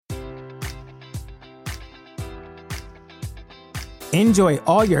Enjoy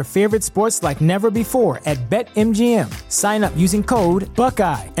all your favorite sports like never before at BetMGM. Sign up using code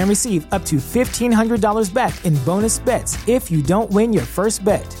Buckeye and receive up to $1,500 back in bonus bets if you don't win your first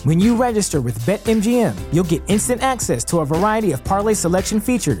bet. When you register with BetMGM, you'll get instant access to a variety of parlay selection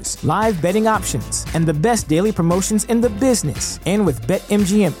features, live betting options, and the best daily promotions in the business. And with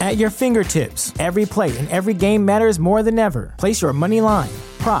BetMGM at your fingertips, every play and every game matters more than ever. Place your money line,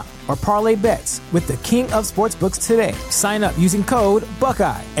 prop, or parlay bets with the king of sportsbooks today. Sign up using code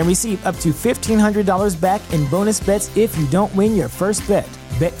Buckeye and receive up to $1,500 back in bonus bets if you don't win your first bet.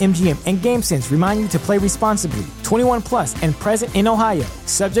 BetMGM and GameSense remind you to play responsibly. 21 plus and present in Ohio,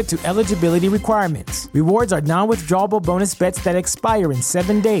 subject to eligibility requirements. Rewards are non-withdrawable bonus bets that expire in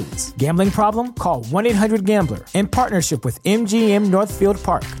 7 days. Gambling problem? Call 1-800-GAMBLER. In partnership with MGM Northfield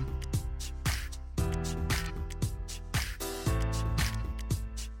Park.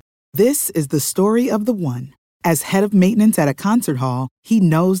 This is the story of the one. As head of maintenance at a concert hall, he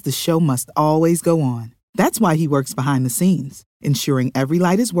knows the show must always go on. That's why he works behind the scenes, ensuring every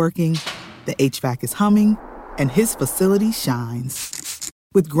light is working, the HVAC is humming, and his facility shines.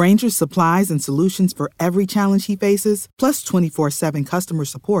 With Grainger's supplies and solutions for every challenge he faces, plus 24/7 customer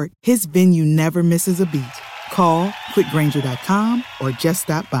support, his venue never misses a beat. Call quickgrainger.com or just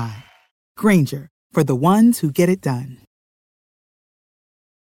stop by. Grainger, for the ones who get it done.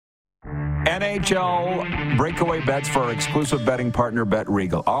 NHL breakaway bets for our exclusive betting partner, Bet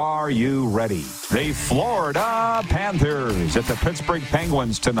Regal. Are you ready? The Florida Panthers at the Pittsburgh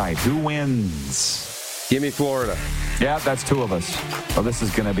Penguins tonight. Who wins? Give me Florida. Yeah, that's two of us. Well, this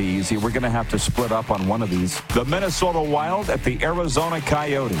is going to be easy. We're going to have to split up on one of these. The Minnesota Wild at the Arizona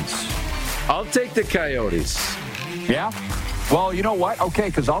Coyotes. I'll take the Coyotes. Yeah? Well, you know what? Okay,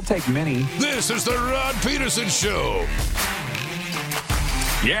 because I'll take Minnie. This is the Rod Peterson Show.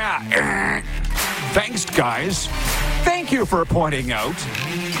 Yeah. Thanks, guys. Thank you for pointing out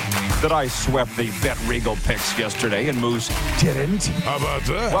that I swept the Bet Regal picks yesterday and Moose didn't. How about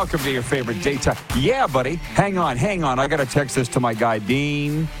that? Welcome to your favorite daytime. Yeah, buddy. Hang on. I got to text this to my guy,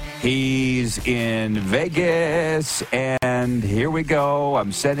 Dean. He's in Vegas, and here we go.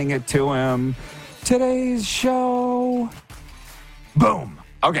 I'm sending it to him. Today's show. Boom.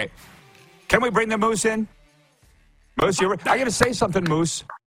 Okay. Can we bring the Moose in? Moose, I got to say something, Moose.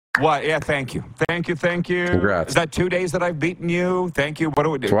 What? Yeah, thank you. Thank you. Congrats. Is that 2 days that I've beaten you? Thank you. What do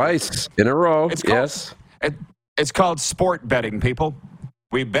we do? Twice in a row, yes. It's called sport betting, people.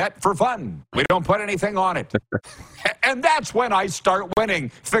 We bet for fun. We don't put anything on it. And that's when I start winning.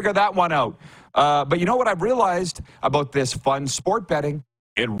 Figure that one out. But you know what I've realized about this fun sport betting?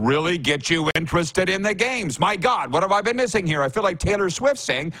 It really gets you interested in the games. My God, what have I been missing here? I feel like Taylor Swift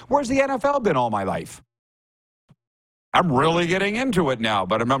saying, where's the NFL been all my life? I'm really getting into it now,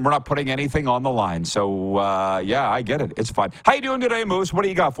 but we're not putting anything on the line. So, yeah, I get it. It's fun. How you doing today, Moose? What do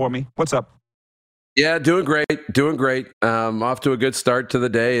you got for me? What's up? Yeah, doing great. Off to a good start to the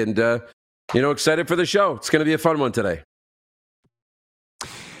day and, excited for the show. It's going to be a fun one today.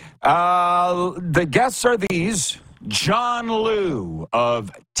 The guests are these. John Liu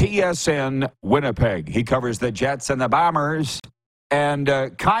of TSN Winnipeg. He covers the Jets and the Bombers. And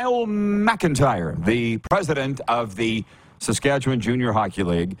Kyle McIntyre, the president of the Saskatchewan Junior Hockey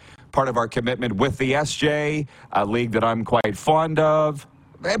League, part of our commitment with the SJ, a league that I'm quite fond of.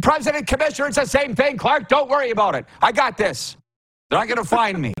 President, commissioner, it's the same thing, Clark. Don't worry about it. I got this. They're not going to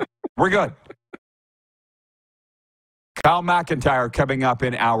find me. We're good. Kyle McIntyre coming up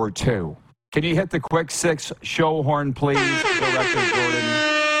in hour 2. Can you hit the quick 6 show horn, please, Director Jordan?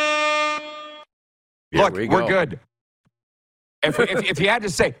 Look, we're good. If you had to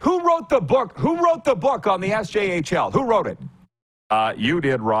say, who wrote the book? Who wrote the book on the SJHL? Who wrote it? You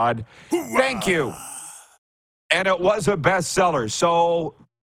did, Rod. Hoorah. Thank you. And it was a bestseller. So,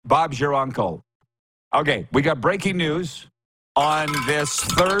 Bob's your uncle. Okay, we got breaking news on this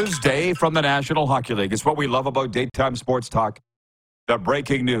Thursday from the National Hockey League. It's what we love about daytime sports talk. The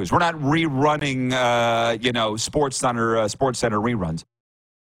breaking news. We're not rerunning, Sports Center reruns.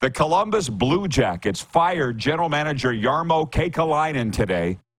 The Columbus Blue Jackets fired general manager Jarmo Kekalainen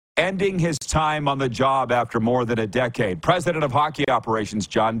today, ending his time on the job after more than a decade. President of Hockey Operations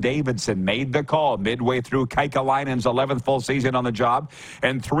John Davidson made the call midway through Kekalainen's 11th full season on the job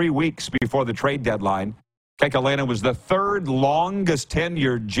and 3 weeks before the trade deadline. Kekalainen was the third longest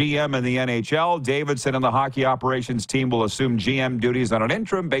tenured GM in the NHL. Davidson and the hockey operations team will assume GM duties on an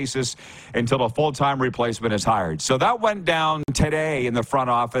interim basis until a full-time replacement is hired. So that went down today in the front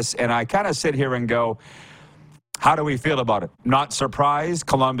office, and I kind of sit here and go, How do we feel about it? Not surprised.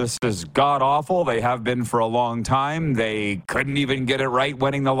 Columbus is god-awful. They have been for a long time. They couldn't even get it right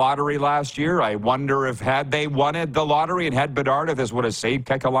winning the lottery last year. I wonder if had they won the lottery and had Bedard, if this would have saved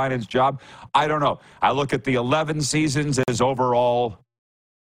Kekalainen's job. I don't know. I look at the 11 seasons as overall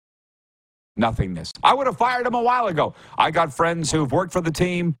nothingness. I would have fired him a while ago. I got friends who've worked for the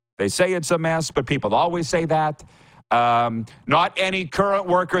team. They say it's a mess, but people always say that. Not any current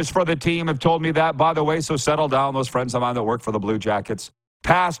workers for the team have told me that, by the way, so settle down, those friends of mine that work for the Blue Jackets.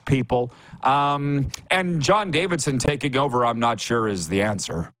 Past people. And John Davidson taking over, I'm not sure is the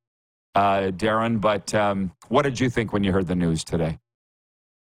answer, Darren, but what did you think when you heard the news today?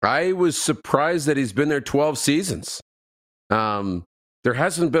 I was surprised that he's been there 12 seasons. There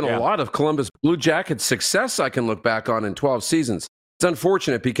hasn't been a lot of Columbus Blue Jackets success I can look back on in 12 seasons. It's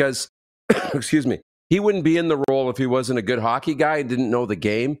unfortunate because, excuse me, he wouldn't be in the role if he wasn't a good hockey guy and didn't know the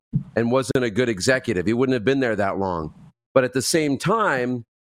game and wasn't a good executive. He wouldn't have been there that long. But at the same time,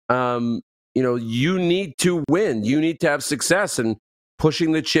 you need to win. You need to have success. And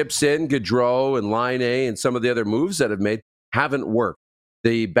pushing the chips in, Gaudreau and Line A and some of the other moves that have made haven't worked.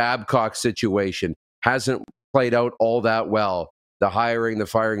 The Babcock situation hasn't played out all that well. The hiring, the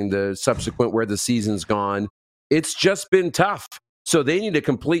firing, the subsequent where the season's gone. It's just been tough. So they need a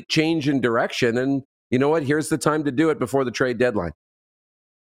complete change in direction. And you know what? Here's the time to do it before the trade deadline.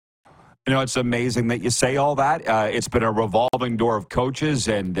 You know, it's amazing that you say all that. It's been a revolving door of coaches.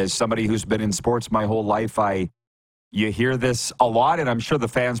 And as somebody who's been in sports my whole life, you hear this a lot. And I'm sure the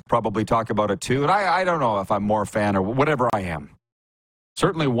fans probably talk about it too. And I don't know if I'm more a fan or whatever I am.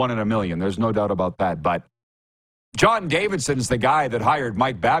 Certainly 1 in a million. There's no doubt about that. But John Davidson's the guy that hired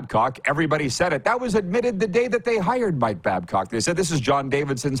Mike Babcock. Everybody said it. That was admitted the day that they hired Mike Babcock. They said, this is John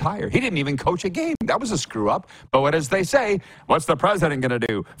Davidson's hire. He didn't even coach a game. That was a screw up. But what, as they say, what's the president going to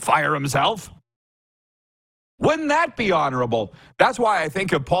do? Fire himself? Wouldn't that be honorable? That's why I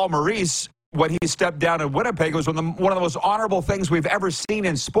think of Paul Maurice when he stepped down in Winnipeg. It was one of the most honorable things we've ever seen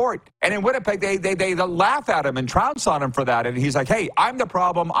in sport. And in Winnipeg, they laugh at him and trounce on him for that. And he's like, hey, I'm the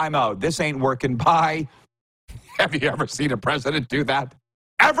problem. I'm out. This ain't working. Bye. Have you ever seen a president do that?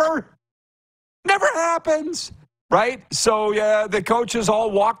 Ever? Never happens, right? So, yeah, the coaches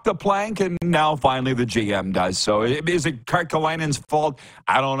all walk the plank, and now finally the GM does. So is it Kekalainen's fault?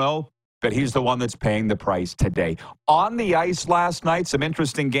 I don't know, but he's the one that's paying the price today. On the ice last night, some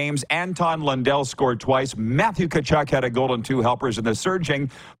interesting games. Anton Lundell scored twice. Matthew Tkachuk had a goal and 2 helpers, and the surging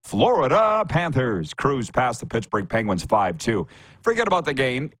Florida Panthers cruised past the Pittsburgh Penguins 5-2. Forget about the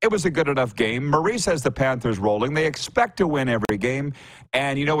game. It was a good enough game. Maurice has the Panthers rolling. They expect to win every game.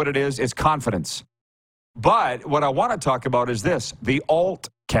 And you know what it is? It's confidence. But what I want to talk about is this, the alt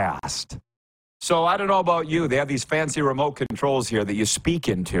cast. So I don't know about you. They have these fancy remote controls here that you speak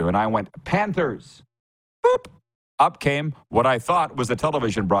into. And I went, Panthers. Boop. Up came what I thought was the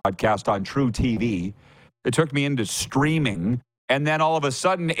television broadcast on True TV. It took me into streaming. And then all of a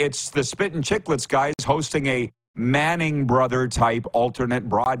sudden, it's the Spit and Chicklets guys hosting a Manning brother type alternate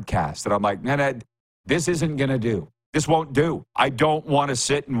broadcast. And I'm like, nah, this isn't going to do. This won't do. I don't want to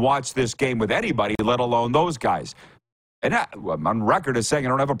sit and watch this game with anybody, let alone those guys. And I'm on record as saying I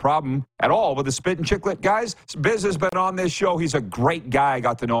don't have a problem at all with the Spit and Chiclet guys. Biz has been on this show. He's a great guy. I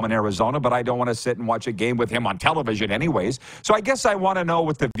got to know him in Arizona, but I don't want to sit and watch a game with him on television anyways. So I guess I want to know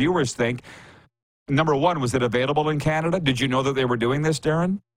what the viewers think. Number one, was it available in Canada? Did you know that they were doing this,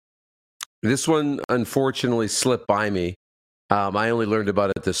 Darren? This one, unfortunately, slipped by me. I only learned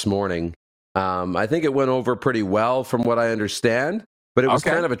about it this morning. I think it went over pretty well from what I understand, but it was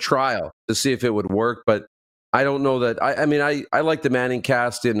kind of a trial to see if it would work. But I don't know that. I like the Manning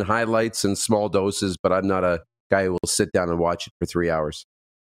cast in highlights and small doses, but I'm not a guy who will sit down and watch it for 3 hours.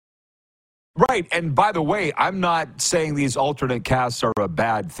 Right. And by the way, I'm not saying these alternate casts are a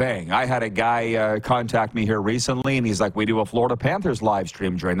bad thing. I had a guy contact me here recently, and he's like, we do a Florida Panthers live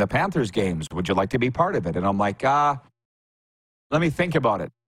stream during the Panthers games. Would you like to be part of it? And I'm like, let me think about it.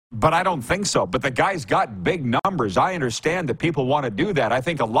 But I don't think so. But the guy's got big numbers. I understand that people want to do that. I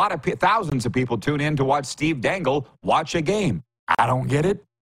think a lot of thousands of people tune in to watch Steve Dangle watch a game. I don't get it.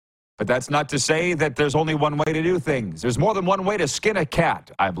 But that's not to say that there's only one way to do things. There's more than one way to skin a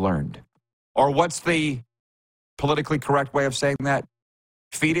cat, I've learned. Or what's the politically correct way of saying that?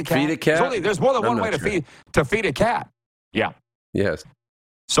 Feed a cat? Feed a cat? There's more than one way to feed a cat. Yeah. Yes.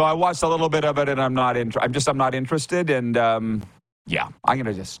 So I watched a little bit of it, and I'm not interested. And, I'm going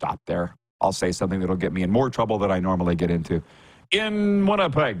to just stop there. I'll say something that'll get me in more trouble than I normally get into. In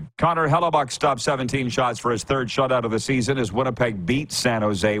Winnipeg, Connor Hellebuck stopped 17 shots for his third shutout of the season as Winnipeg beat San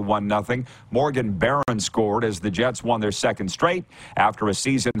Jose 1-0. Morgan Barron scored as the Jets won their second straight after a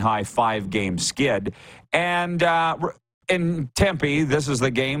season-high 5-game skid. And in Tempe, this is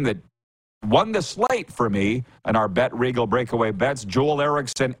the game that won the slate for me in our Bet Regal breakaway bets. Joel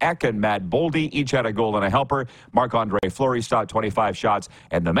Eriksson, Eck, and Matt Boldy each had a goal and a helper. Marc-Andre Fleury stopped 25 shots,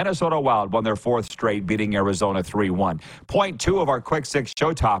 and the Minnesota Wild won their fourth straight, beating Arizona 3-1. Point 2 of our Quick Six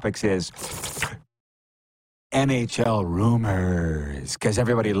show topics is NHL rumors, because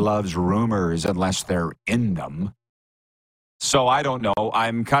everybody loves rumors unless they're in them. So I don't know.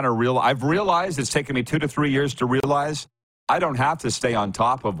 I've realized it's taken me 2 to 3 years to realize I don't have to stay on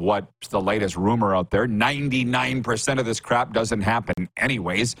top of what's the latest rumor out there. 99% of this crap doesn't happen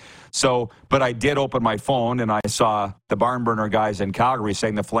anyways. But I did open my phone and I saw the barn burner guys in Calgary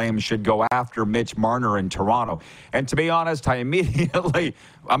saying the Flames should go after Mitch Marner in Toronto. And to be honest, I'm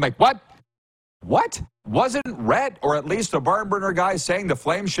like, what? What? Wasn't Rhett, or at least the barn burner guy, saying the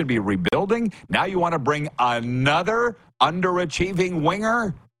Flames should be rebuilding? Now you want to bring another underachieving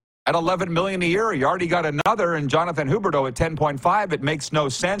winger at $11 million a year? You already got another, and Jonathan Huberdeau at 10.5. It makes no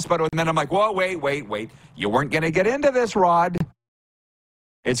sense. But then I'm like, whoa, wait. You weren't going to get into this, Rod.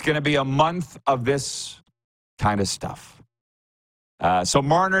 It's going to be a month of this kind of stuff. So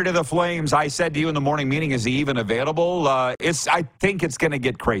Marner to the Flames. I said to you in the morning meeting, is he even available? I think it's going to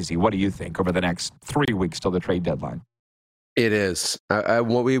get crazy. What do you think over the next 3 weeks till the trade deadline? It is.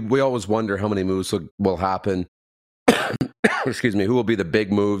 We always wonder how many moves will happen. Excuse me, who will be the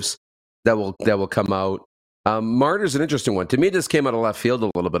big moves that will come out. Marner's an interesting one. To me, this came out of left field a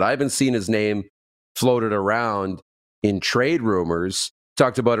little bit. I haven't seen his name floated around in trade rumors.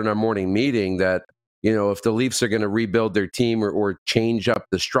 Talked about in our morning meeting that, if the Leafs are going to rebuild their team or change up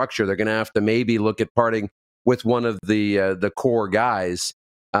the structure, they're going to have to maybe look at parting with one of the core guys.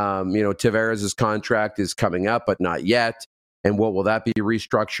 Tavares' contract is coming up, but not yet. And what will that be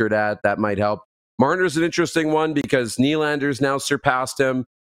restructured at? That might help. Marner's an interesting one because Nylander's now surpassed him.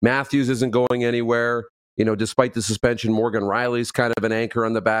 Matthews isn't going anywhere. Despite the suspension, Morgan Riley's kind of an anchor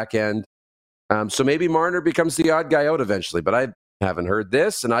on the back end. So maybe Marner becomes the odd guy out eventually. But I haven't heard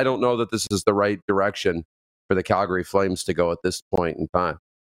this, and I don't know that this is the right direction for the Calgary Flames to go at this point in time.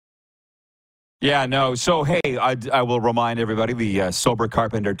 Yeah, no. So, hey, I will remind everybody the Sober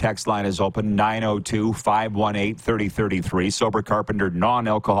Carpenter text line is open, 902-518-3033. Sober Carpenter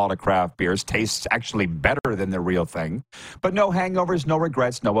non-alcoholic craft beers. Tastes actually better than the real thing. But no hangovers, no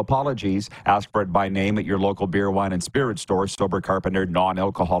regrets, no apologies. Ask for it by name at your local beer, wine, and spirit store. Sober Carpenter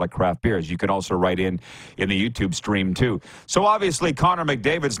non-alcoholic craft beers. You can also write in the YouTube stream, too. So, obviously, Connor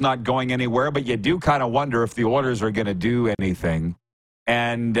McDavid's not going anywhere, but you do kind of wonder if the Oilers are going to do anything.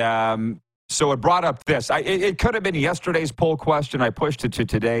 And so it brought up this. It could have been yesterday's poll question. I pushed it to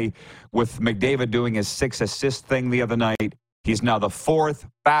today with McDavid doing his 6-assist thing the other night. He's now the fourth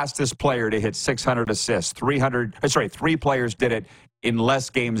fastest player to hit 600 assists. 3 players did it in less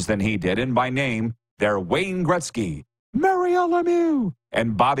games than he did. And by name, they're Wayne Gretzky, Mario Lemieux,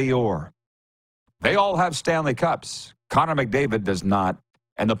 and Bobby Orr. They all have Stanley Cups. Connor McDavid does not.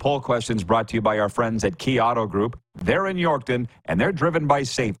 And the poll question is brought to you by our friends at Key Auto Group. They're in Yorkton, and they're driven by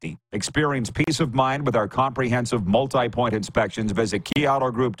safety. Experience peace of mind with our comprehensive multi-point inspections. Visit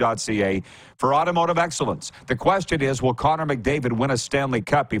keyautogroup.ca for automotive excellence. The question is, will Connor McDavid win a Stanley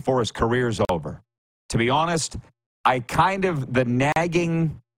Cup before his career's over? To be honest, the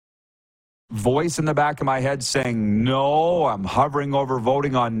nagging voice in the back of my head saying no, I'm hovering over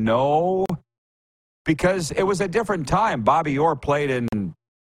voting on no, because it was a different time. Bobby Orr played in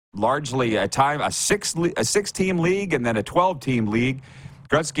largely a 6-team league and then a 12-team league.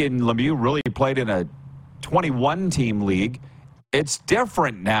 Gretzky and Lemieux really played in a 21-team league. It's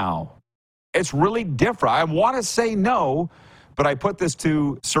different now. It's really different. I want to say no, but I put this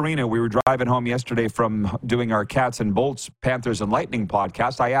to Serena. We were driving home yesterday from doing our Cats and Bolts, Panthers and Lightning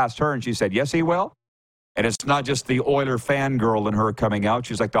podcast. I asked her, and she said, yes, he will. And it's not just the Oiler fangirl in her coming out.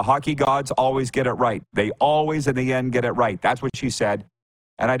 She's like, the hockey gods always get it right. They always, in the end, get it right. That's what she said.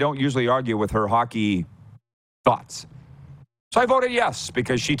 And I don't usually argue with her hockey thoughts. So I voted yes,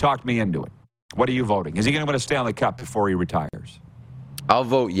 because she talked me into it. What are you voting? Is he going to win a Stanley Cup before he retires? I'll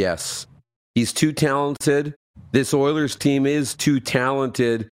vote yes. He's too talented. This Oilers team is too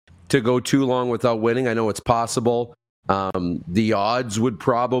talented to go too long without winning. I know it's possible. The odds would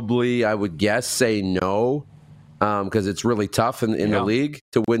probably, I would guess, say no, because it's really tough in the league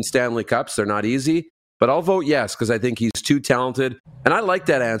to win Stanley Cups. They're not easy. But I'll vote yes, because I think he's too talented. And I like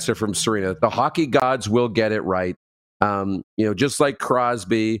that answer from Serena. The hockey gods will get it right. Just like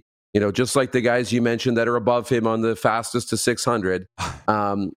Crosby, just like the guys you mentioned that are above him on the fastest to 600.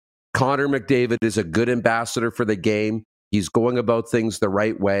 Connor McDavid is a good ambassador for the game. He's going about things the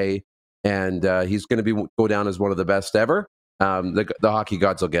right way, and he's going to go down as one of the best ever. The hockey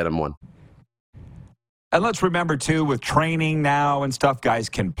gods will get him one. And let's remember, too, with training now and stuff, guys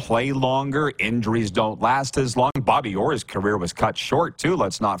can play longer. Injuries don't last as long. Bobby Orr's career was cut short, too,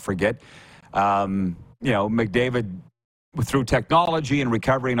 let's not forget. McDavid, through technology and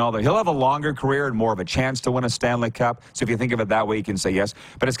recovery and all that, he'll have a longer career and more of a chance to win a Stanley Cup. So if you think of it that way, you can say yes.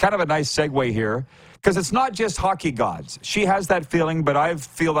 But it's kind of a nice segue here, because it's not just hockey gods. She has that feeling, but I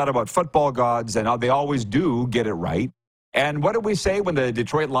feel that about football gods, and they always do get it right. And what did we say when the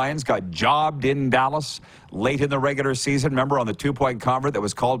Detroit Lions got jobbed in Dallas late in the regular season? Remember on the 2-point convert that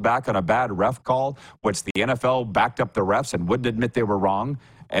was called back on a bad ref call, which the NFL backed up the refs and wouldn't admit they were wrong.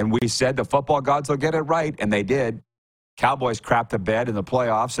 And we said the football gods will get it right, and they did. Cowboys crapped the bed in the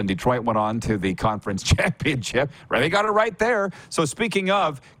playoffs, and Detroit went on to the conference championship. They got it right there. So speaking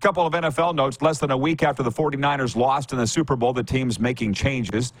of, a couple of NFL notes. Less than a week after the 49ers lost in the Super Bowl, the team's making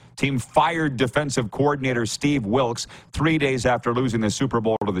changes. Team fired defensive coordinator Steve Wilks 3 days after losing the Super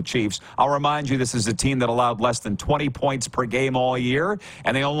Bowl to the Chiefs. I'll remind you, this is a team that allowed less than 20 points per game all year,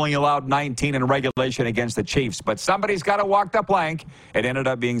 and they only allowed 19 in regulation against the Chiefs. But somebody's got to walk the plank. It ended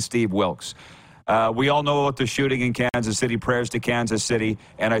up being Steve Wilks. We all know about the shooting in Kansas City. Prayers to Kansas City.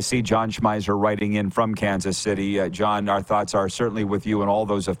 And I see John Schmeiser writing in from Kansas City. John, our thoughts are certainly with you and all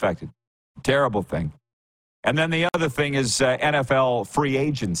those affected. Terrible thing. And then the other thing is NFL free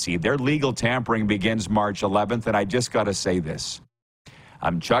agency. Their legal tampering begins March 11th. And I just got to say this.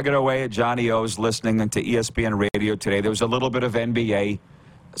 I'm chugging away at Johnny O's listening to ESPN radio today. There was a little bit of NBA.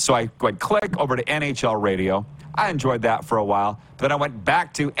 So I went click over to NHL radio. I enjoyed that for a while. Then I went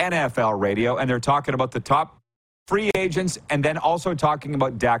back to NFL radio, and they're talking about the top free agents and then also talking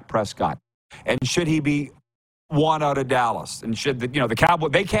about Dak Prescott. And should he be want out of Dallas? And should the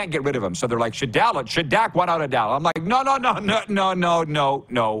Cowboys, they can't get rid of him. So they're like, should Dak want out of Dallas? I'm like,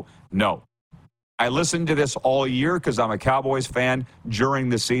 no. I listened to this all year because I'm a Cowboys fan during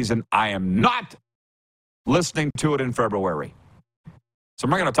the season. I am not listening to it in February. So I'm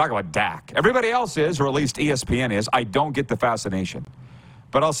not going to talk about Dak. Everybody else is, or at least ESPN is. I don't get the fascination.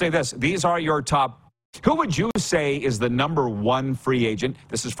 But I'll say this. These are your top. Who would you say is the number one free agent?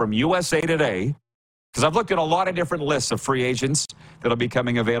 This is from USA Today. Because I've looked at a lot of different lists of free agents that will be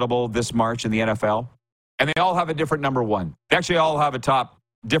coming available this March in the NFL. And they all have a different number one. They actually all have a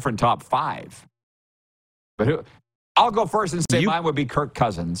different top five. But I'll go first and say mine would be Kirk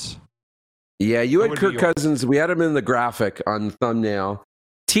Cousins. Yeah, you had Kirk Cousins. We had him in the graphic on the thumbnail.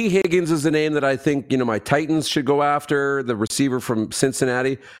 T. Higgins is the name that I think, my Titans should go after, the receiver from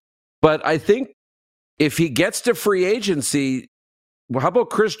Cincinnati. But I think if he gets to free agency, well, how about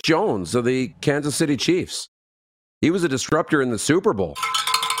Chris Jones of the Kansas City Chiefs? He was a disruptor in the Super Bowl.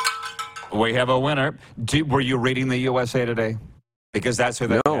 We have a winner. Were you reading the USA Today? Because that's who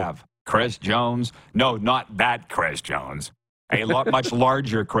they have. Chris Jones. No, not that Chris Jones. A much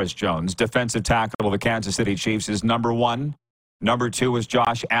larger Chris Jones. Defensive tackle of the Kansas City Chiefs is number one. Number two is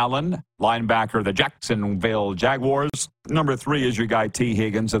Josh Allen, linebacker of the Jacksonville Jaguars. Number three is your guy T.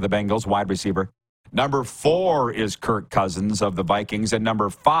 Higgins of the Bengals, wide receiver. Number four is Kirk Cousins of the Vikings. And number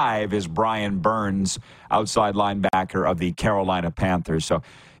five is Brian Burns, outside linebacker of the Carolina Panthers. So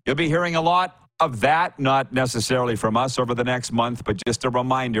you'll be hearing a lot of that, not necessarily from us over the next month, but just a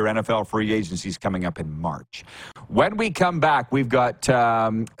reminder, NFL free agency is coming up in March. When we come back, we've got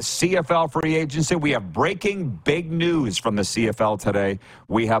CFL free agency. We have breaking big news from the CFL today.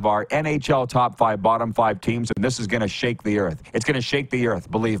 We have our NHL top five, bottom five teams, and this is going to shake the earth. It's going to shake the earth,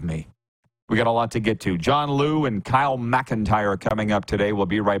 believe me. We got a lot to get to. John Liu and Kyle McIntyre coming up today. We'll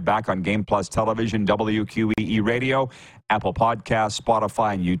be right back on Game Plus Television, WQEE Radio, Apple Podcasts,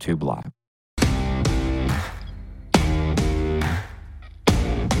 Spotify, and YouTube Live.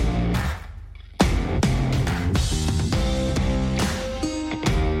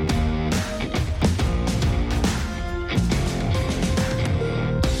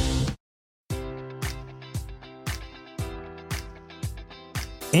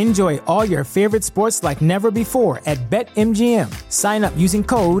 Enjoy all your favorite sports like never before at BetMGM. Sign up using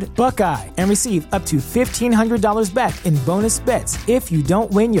code Buckeye and receive up to $1,500 back in bonus bets if you don't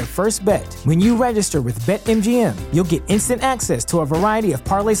win your first bet. When you register with BetMGM, you'll get instant access to a variety of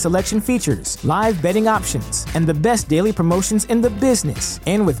parlay selection features, live betting options, and the best daily promotions in the business.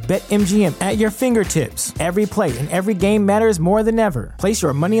 And with BetMGM at your fingertips, every play and every game matters more than ever. Place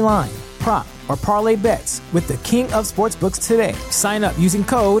your money line, prop, or parlay bets with the king of sportsbooks today. Sign up using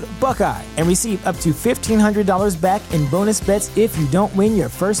code Buckeye and receive up to $1,500 back in bonus bets if you don't win your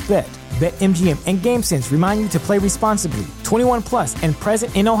first bet. BetMGM and GameSense remind you to play responsibly. 21 plus and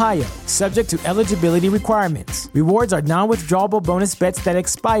present in Ohio, subject to eligibility requirements. Rewards are non-withdrawable bonus bets that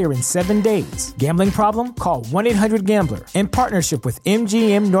expire in 7 days. Gambling problem? Call 1-800-GAMBLER. In partnership with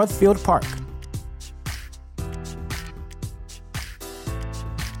MGM Northfield Park.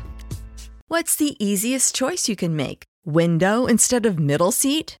 What's the easiest choice you can make? Window instead of middle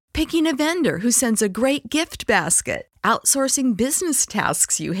seat? Picking a vendor who sends a great gift basket? Outsourcing business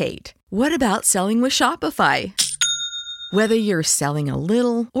tasks you hate? What about selling with Shopify? Whether you're selling a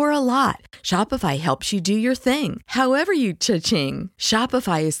little or a lot, Shopify helps you do your thing, however you cha-ching.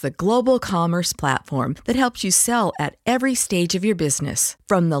 Shopify is the global commerce platform that helps you sell at every stage of your business.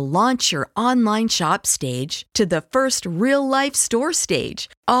 From the launch your online shop stage to the first real-life store stage,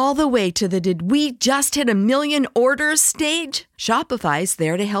 all the way to the did we just hit 1 million orders stage. Shopify's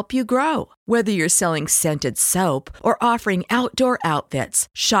there to help you grow. Whether you're selling scented soap or offering outdoor outfits,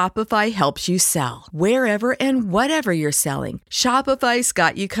 Shopify helps you sell. Wherever and whatever you're selling, Shopify's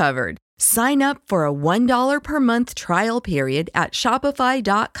got you covered. Sign up for a $1 per month trial period at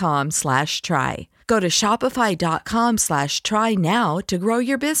shopify.com/try. Go to shopify.com/try now to grow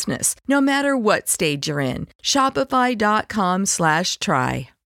your business, no matter what stage you're in. Shopify.com/try.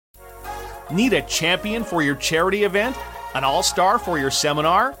 Need a champion for your charity event? An all-star for your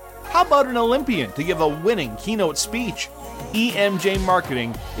seminar? How about an Olympian to give a winning keynote speech? EMJ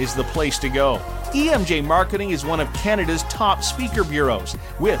Marketing is the place to go. EMJ Marketing is one of Canada's top speaker bureaus,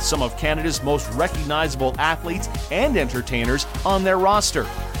 with some of Canada's most recognizable athletes and entertainers on their roster.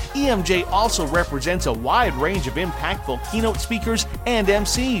 EMJ also represents a wide range of impactful keynote speakers and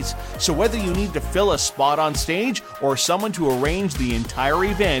MCs. So whether you need to fill a spot on stage or someone to arrange the entire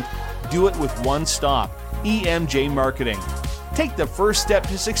event, do it with one stop, EMJ Marketing. Take the first step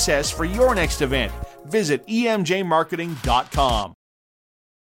to success for your next event. Visit emjmarketing.com.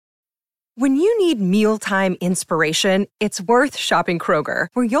 When you need mealtime inspiration, it's worth shopping Kroger,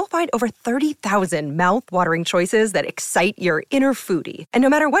 where you'll find over 30,000 mouth-watering choices that excite your inner foodie. And no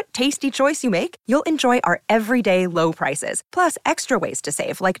matter what tasty choice you make, you'll enjoy our everyday low prices, plus extra ways to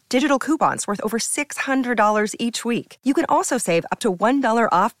save, like digital coupons worth over $600 each week. You can also save up to $1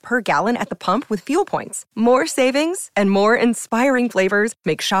 off per gallon at the pump with fuel points. More savings and more inspiring flavors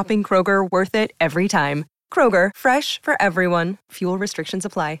make shopping Kroger worth it every time. Kroger, fresh for everyone. Fuel restrictions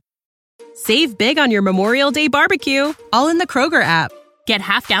apply. Save big on your Memorial Day barbecue, all in the Kroger app. Get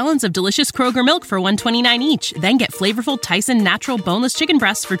half gallons of delicious Kroger milk for $1.29 each. Then get flavorful Tyson natural boneless chicken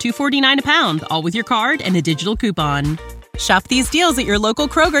breasts for $2.49 a pound, all with your card and a digital coupon. Shop these deals at your local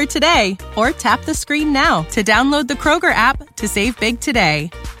Kroger today, or tap the screen now to download the Kroger app to save big today.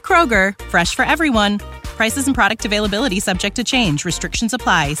 Kroger, fresh for everyone. Prices and product availability subject to change. Restrictions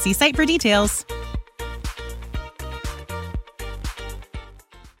apply. See site for details.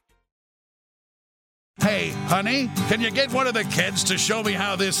 Hey, honey, can you get one of the kids to show me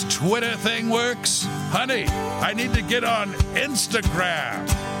how this Twitter thing works? Honey, I need to get on Instagram.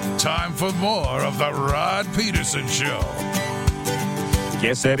 Time for more of the Rod Peterson Show.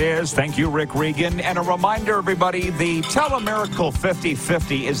 Yes, it is. Thank you, Rick Regan. And a reminder, everybody, the Telemiracle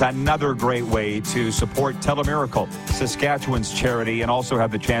 50/50 is another great way to support Telemiracle, Saskatchewan's charity, and also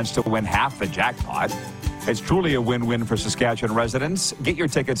have the chance to win half the jackpot. It's truly a win-win for Saskatchewan residents. Get your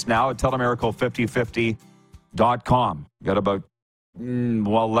tickets now at telemiracle5050.com. Got about,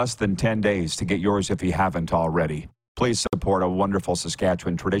 less than 10 days to get yours if you haven't already. Please support a wonderful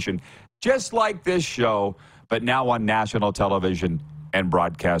Saskatchewan tradition, just like this show, but now on national television and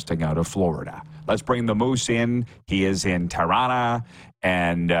broadcasting out of Florida. Let's bring the Moose in. He is in Tirana.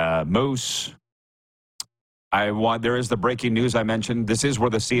 And Moose, there is the breaking news I mentioned. This is where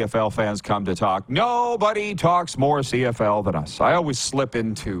the CFL fans come to talk. Nobody talks more CFL than us. I always slip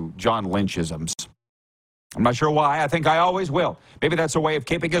into John Lynch-isms. I'm not sure why. I think I always will. Maybe that's a way of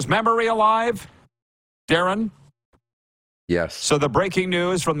keeping his memory alive. Darren? Yes. So the breaking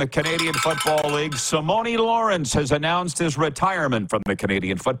news from the Canadian Football League, Simoni Lawrence has announced his retirement from the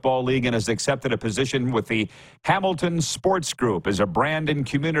Canadian Football League and has accepted a position with the Hamilton Sports Group as a brand and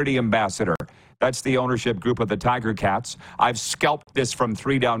community ambassador. That's the ownership group of the Tiger Cats. I've scalped this from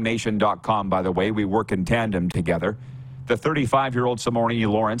 3downnation.com, by the way. We work in tandem together. The 35-year-old Simoni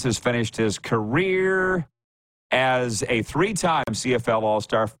Lawrence has finished his career as a 3-time CFL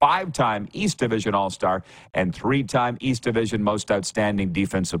All-Star, 5-time East Division All-Star, and 3-time East Division Most Outstanding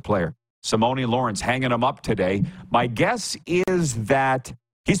Defensive Player. Simoni Lawrence hanging him up today. My guess is that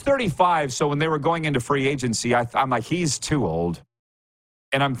he's 35, so when they were going into free agency, I'm like, he's too old.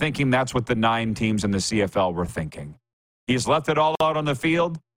 And I'm thinking that's what the 9 teams in the CFL were thinking. He's left it all out on the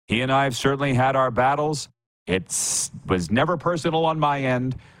field. He and I have certainly had our battles. It was never personal on my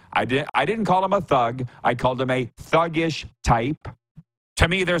end. I didn't call him a thug. I called him a thuggish type. To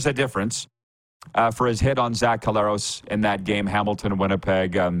me, there's a difference for his hit on Zach Collaros in that game,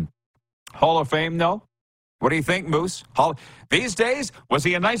 Hamilton-Winnipeg. Hall of Fame, no? What do you think, Moose? These days, was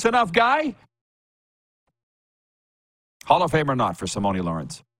he a nice enough guy? Hall of Fame or not for Simoni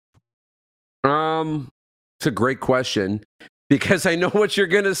Lawrence? It's a great question because I know what you're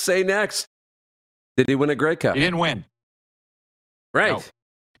going to say next. Did he win a Grey Cup? He didn't win. Right. No.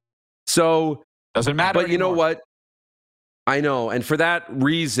 So doesn't matter. But anymore. You know what? I know, and for that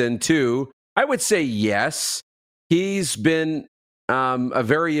reason too, I would say yes. He's been a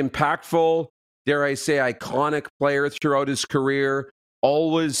very impactful, dare I say, iconic player throughout his career.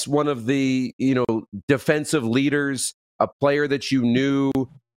 Always one of the defensive leaders, a player that you knew.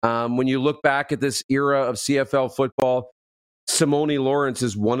 When you look back at this era of CFL football, Simoni Lawrence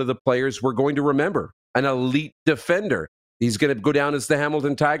is one of the players we're going to remember, an elite defender. He's going to go down as the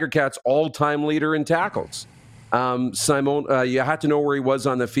Hamilton Tiger Cats all-time leader in tackles. Simon, you had to know where he was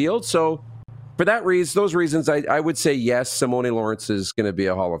on the field. So for those reasons, I would say yes, Simoni Lawrence is going to be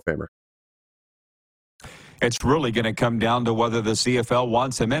a Hall of Famer. It's really going to come down to whether the CFL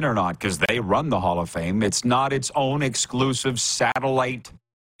wants him in or not, because they run the Hall of Fame. It's not its own exclusive satellite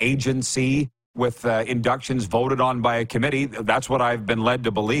agency with inductions voted on by a committee. That's what I've been led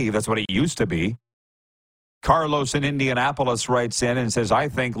to believe. That's what it used to be. Carlos in Indianapolis writes in and says, I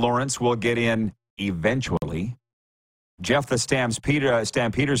think Lawrence will get in eventually. Jeff, the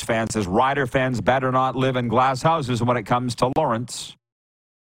Stampeders fan, says, Rider fans better not live in glass houses when it comes to Lawrence.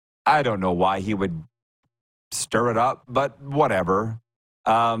 I don't know why he would stir it up, but whatever.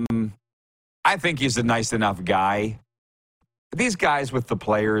 I think he's a nice enough guy. These guys with the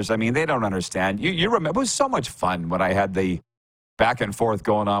players, I mean, they don't understand. You remember, it was so much fun when I had the back and forth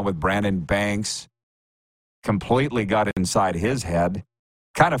going on with Brandon Banks. Completely got inside his head.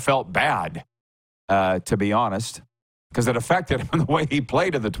 Kind of felt bad, to be honest, because it affected him the way he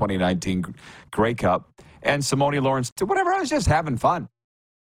played in the 2019 Grey Cup. And Simoni Lawrence, whatever, I was just having fun.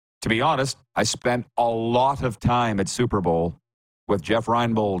 To be honest, I spent a lot of time at Super Bowl with Jeff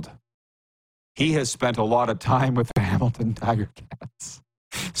Reinbold. He has spent a lot of time with the Hamilton Tiger Cats.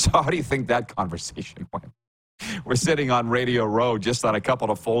 So how do you think that conversation went? We're sitting on Radio Row just on a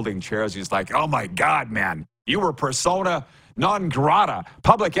couple of folding chairs. He's like, oh, my God, man. You were persona non grata,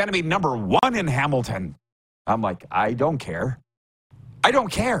 public enemy number 1 in Hamilton. I'm like, I don't care. I don't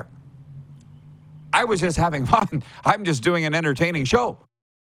care. I was just having fun. I'm just doing an entertaining show.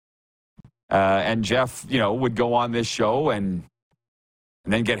 And Jeff, would go on this show and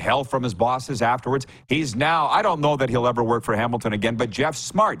then get hell from his bosses afterwards. He's now, I don't know that he'll ever work for Hamilton again, but Jeff's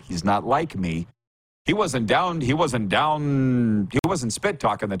smart. He's not like me. He wasn't spit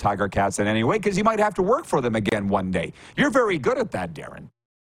talking the Tiger Cats in any way because he might have to work for them again one day. You're very good at that, Darren.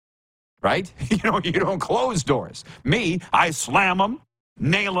 Right? You don't close doors. Me, I slam them,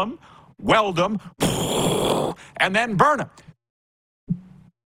 nail them, weld them, and then burn them.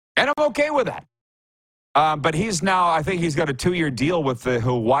 And I'm okay with that. But he's now, I think he's got a 2-year deal with the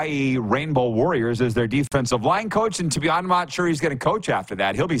Hawaii Rainbow Warriors as their defensive line coach. And I'm not sure he's going to coach after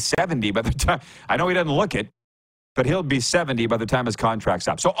that. He'll be 70 by the time, I know he doesn't look it, but he'll be 70 by the time his contract's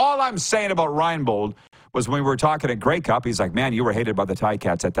up. So all I'm saying about Reinbold was when we were talking at Grey Cup, he's like, man, you were hated by the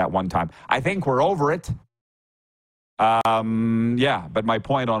Ticats at that one time. I think we're over it. Yeah, but my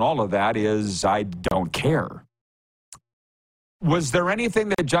point on all of that is I don't care. Was there anything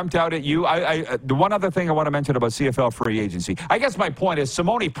that jumped out at you? The one other thing I want to mention about CFL free agency. I guess my point is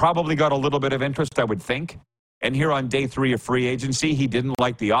Simoni probably got a little bit of interest, I would think. And here on day 3 of free agency, he didn't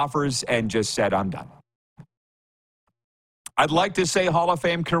like the offers and just said, I'm done. I'd like to say Hall of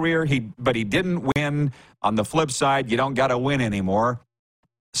Fame career, but he didn't win. On the flip side, you don't got to win anymore.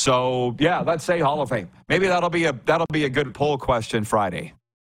 So, yeah, let's say Hall of Fame. Maybe that'll be a good poll question Friday.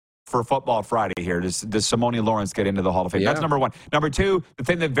 For Football Friday here. Does Simoni Lawrence get into the Hall of Fame? Yeah. That's number 1. Number 2, the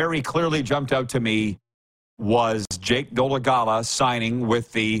thing that very clearly jumped out to me was Jake Dolegala signing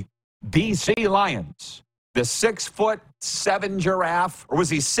with the BC Lions. The 6'7" giraffe, or was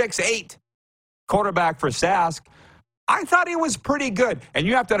he 6'8" quarterback for Sask. I thought he was pretty good. And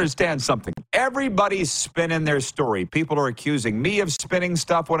you have to understand something. Everybody's spinning their story. People are accusing me of spinning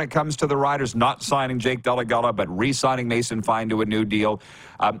stuff when it comes to the Riders, not signing Jake Dolegala, but re-signing Mason Fine to a new deal.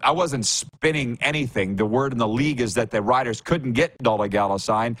 I wasn't spinning anything. The word in the league is that the Riders couldn't get Dolegala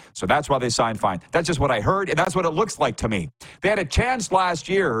signed, so that's why they signed Fine. That's just what I heard, and that's what it looks like to me. They had a chance last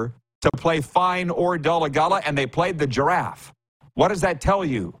year to play Fine or Dolegala, and they played the giraffe. What does that tell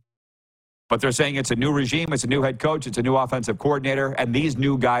you? But they're saying it's a new regime, it's a new head coach, it's a new offensive coordinator, and these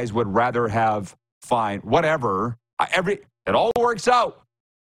new guys would rather have whatever. It all works out.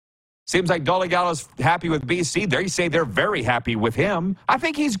 Seems like Dolagallo's happy with BC. They say they're very happy with him. I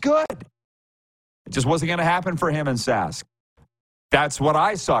think he's good. It just wasn't going to happen for him and Sask. That's what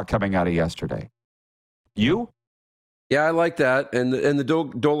I saw coming out of yesterday. You? Yeah, I like that. And the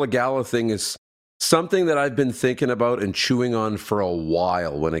Dolagallo thing is something that I've been thinking about and chewing on for a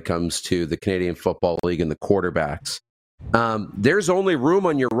while when it comes to the Canadian Football League and the quarterbacks. There's only room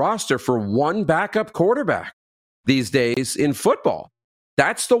on your roster for one backup quarterback these days in football.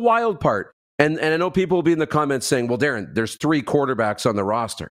 That's the wild part. And I know people will be in the comments saying, well, Darren, there's 3 quarterbacks on the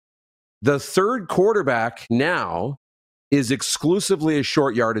roster. The third quarterback now is exclusively a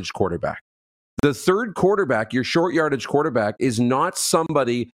short yardage quarterback. The third quarterback, your short yardage quarterback, is not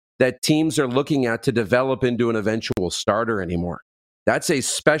somebody that teams are looking at to develop into an eventual starter anymore. That's a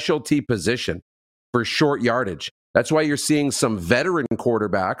specialty position for short yardage. That's why you're seeing some veteran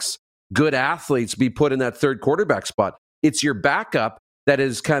quarterbacks, good athletes, be put in that third quarterback spot. It's your backup that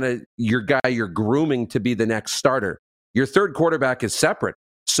is kind of your guy you're grooming to be the next starter. Your third quarterback is separate.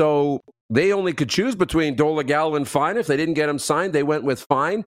 So they only could choose between Dolagallo and Fine. If they didn't get him signed, they went with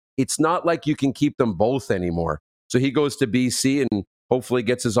Fine. It's not like you can keep them both anymore. So he goes to BC and hopefully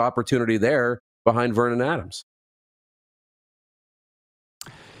gets his opportunity there behind Vernon Adams.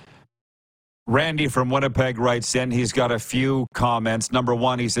 Randy from Winnipeg writes in, he's got a few comments. Number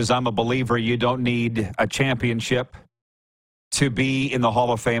one, he says, I'm a believer you don't need a championship to be in the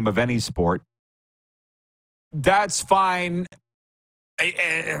Hall of Fame of any sport. That's fine.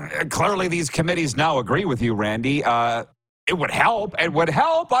 Clearly, these committees now agree with you, Randy. It would help. It would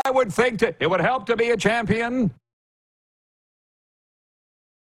help, I would think. It would help to be a champion.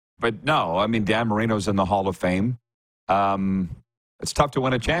 But no, I mean, Dan Marino's in the Hall of Fame. It's tough to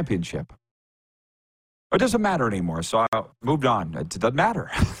win a championship. It doesn't matter anymore, so I moved on. It doesn't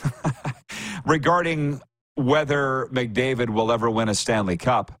matter. Regarding whether McDavid will ever win a Stanley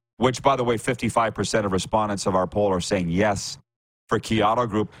Cup, which, by the way, 55% of respondents of our poll are saying yes for Kyoto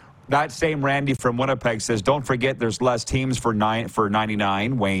Group. That same Randy from Winnipeg says, don't forget there's less teams for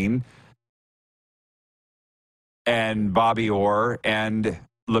 99, Wayne, and Bobby Orr, and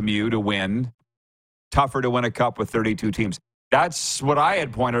Lemieux to win. Tougher to win a cup with 32 teams. That's what I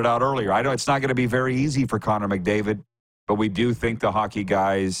had pointed out earlier. I know it's not going to be very easy for Connor McDavid, but we do think the hockey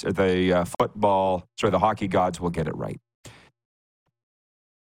guys, or the hockey gods will get it right.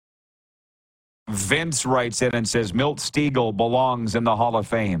 Vince writes in and says, Milt Stegall belongs in the Hall of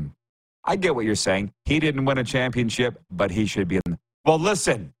Fame. I get what you're saying. He didn't win a championship, but he should be in. Well,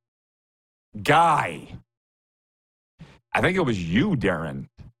 listen, Guy, I think it was you, Darren,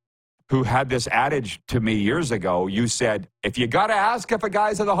 who had this adage to me years ago. You said, if you got to ask if a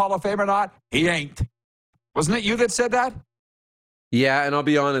guy's in the Hall of Fame or not, he ain't. Wasn't it you that said that? Yeah, and I'll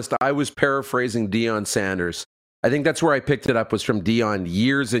be honest, I was paraphrasing Deion Sanders. I think that's where I picked it up, was from Deion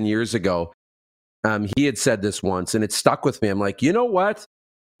years and years ago. He had said this once, and it stuck with me. I'm like, you know what?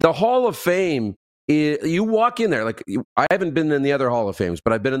 The Hall of Fame, you walk in there. Like, I haven't been in the other Hall of Fames,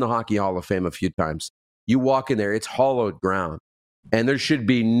 but I've been in the Hockey Hall of Fame a few times. You walk in there, it's hallowed ground. And there should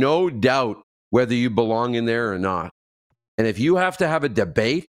be no doubt whether you belong in there or not. And if you have to have a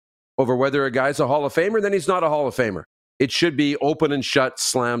debate over whether a guy's a Hall of Famer, then he's not a Hall of Famer. It should be open and shut,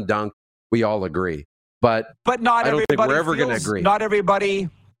 slam dunk. We all agree. But not I don't think we're ever going to agree. Not everybody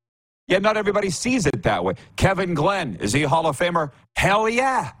sees it that way. Kevin Glenn, is he a Hall of Famer? Hell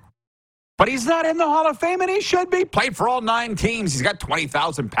yeah. But he's not in the Hall of Fame, and he should be. Played for all 9 teams. He's got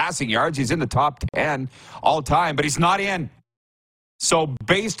 20,000 passing yards. He's in the top 10 all time, but he's not in. So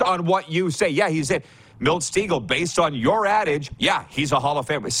based on what you say, yeah, he's in. Milt Stegall, based on your adage, yeah, he's a Hall of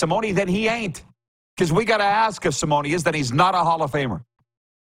Famer. Simoni, then he ain't. Because we got to ask if Simoni is, then he's not a Hall of Famer.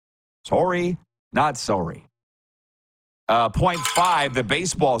 Sorry, not sorry. Point 5, the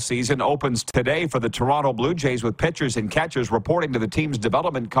baseball season opens today for the Toronto Blue Jays with pitchers and catchers reporting to the team's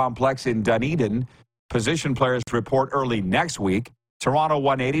development complex in Dunedin. Position players report early next week. Toronto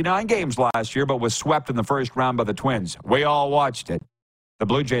won 89 games last year, but was swept in the first round by the Twins. We all watched it. The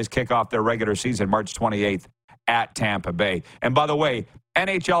Blue Jays kick off their regular season March 28th at Tampa Bay. And by the way,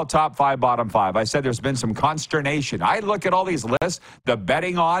 NHL top 5, bottom 5. I said there's been some consternation. I look at all these lists, the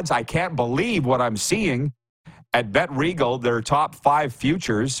betting odds. I can't believe what I'm seeing at Bet Regal, their top 5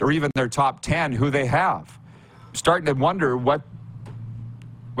 futures, or even their top 10, who they have. I'm starting to wonder what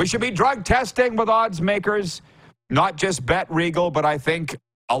we should be drug testing with odds makers, not just Bet Regal, but I think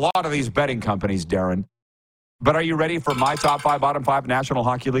a lot of these betting companies, Darren. But are you ready for my top 5, bottom 5 National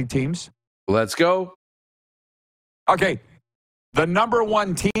Hockey League teams? Let's go. Okay. The number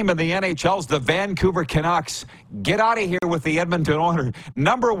one team in the NHL is the Vancouver Canucks. Get out of here with the Edmonton Oilers.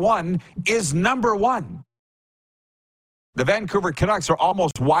 Number one is number one. The Vancouver Canucks are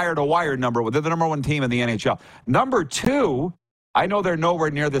almost wire-to-wire number one. They're the number one team in the NHL. Number two, I know they're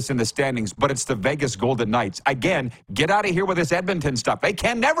nowhere near this in the standings, but it's the Vegas Golden Knights. Again, get out of here with this Edmonton stuff. They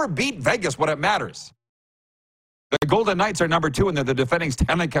can never beat Vegas when it matters. The Golden Knights are number two, and they're the defending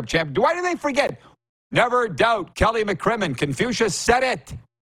Stanley Cup champion. Why do they forget? Never doubt Kelly McCrimmon. Confucius said it.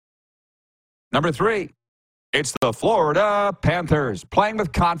 Number three, it's the Florida Panthers. Playing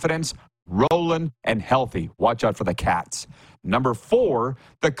with confidence, rolling, and healthy. Watch out for the Cats. Number four,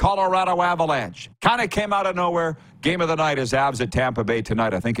 the Colorado Avalanche. Kind of came out of nowhere. Game of the night is Avs at Tampa Bay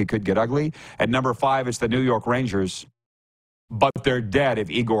tonight. I think it could get ugly. And number five, it's the New York Rangers. But they're dead if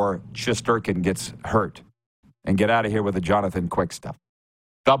Igor Shesterkin gets hurt. And get out of here with the Jonathan Quick stuff.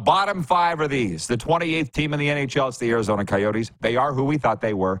 The bottom five are these. The 28th team in the NHL, it's the Arizona Coyotes. They are who we thought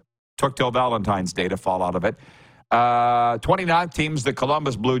they were. Took till Valentine's Day to fall out of it. 29th team's the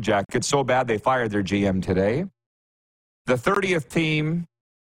Columbus Blue Jackets. So bad they fired their GM today. The 30th team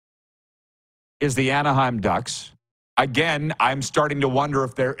is the Anaheim Ducks. Again, I'm starting to wonder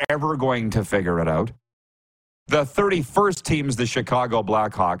if they're ever going to figure it out. The 31st team's the Chicago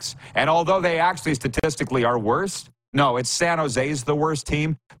Blackhawks. And although they actually statistically are worse, no, it's San Jose's the worst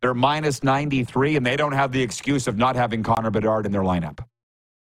team. They're minus 93, and they don't have the excuse of not having Connor Bedard in their lineup.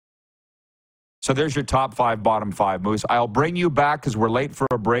 So there's your top five, bottom five, Moose. I'll bring you back because we're late for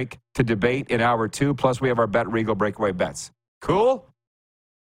a break to debate in hour two. Plus, we have our Bet Regal breakaway bets. Cool?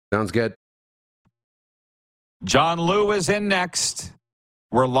 Sounds good. John Liu is in next.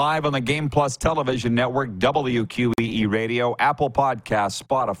 We're live on the Game Plus Television Network, WQEE Radio, Apple Podcasts,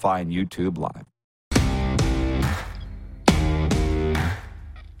 Spotify, and YouTube Live.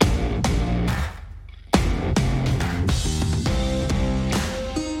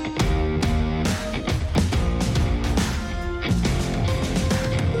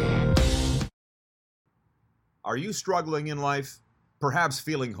 Are you struggling in life, perhaps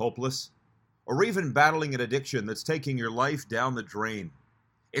feeling hopeless, or even battling an addiction that's taking your life down the drain?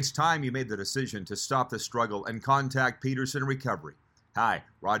 It's time you made the decision to stop the struggle and contact Peterson Recovery. Hi,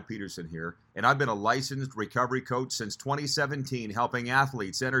 Rod Peterson here, and I've been a licensed recovery coach since 2017, helping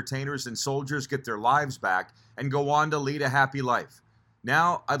athletes, entertainers, and soldiers get their lives back and go on to lead a happy life.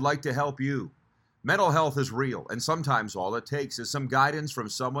 Now, I'd like to help you. Mental health is real, and sometimes all it takes is some guidance from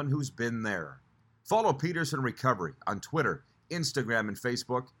someone who's been there. Follow Peterson Recovery on Twitter, Instagram, and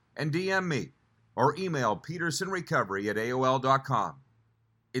Facebook, and DM me, or email petersonrecovery@aol.com.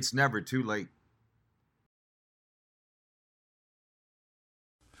 It's never too late.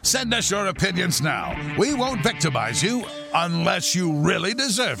 Send us your opinions now. We won't victimize you unless you really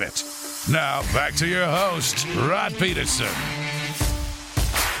deserve it. Now, back to your host, Rod Peterson.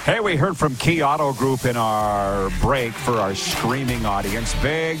 Hey, we heard from Key Auto Group in our break for our streaming audience.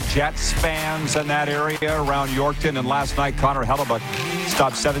 Big Jets fans in that area around Yorkton. And last night, Connor Hellebuck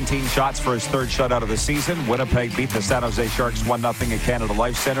stopped 17 shots for his third shutout of the season. Winnipeg beat the San Jose Sharks 1-0 at Canada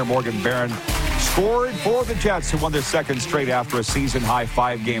Life Center. Morgan Barron scored for the Jets, who won their second straight after a season-high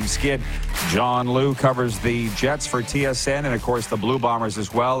 5-game skid. John Liu covers the Jets for TSN and, of course, the Blue Bombers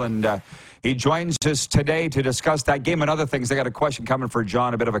as well. And he joins us today to discuss that game and other things. I got a question coming for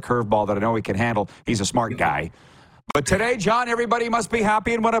John, a bit of a curveball that I know he can handle. He's a smart guy. But today, John, everybody must be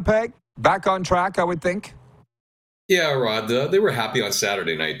happy in Winnipeg. Back on track, I would think. Yeah, Rod, they were happy on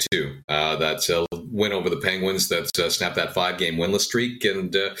Saturday night, too. That win over the Penguins that snapped that 5-game winless streak.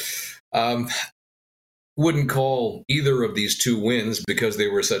 And wouldn't call either of these two wins because they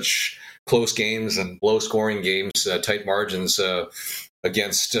were such close games and low-scoring games, tight margins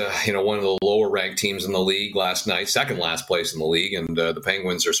against one of the lower-ranked teams in the league last night, second last place in the league, and the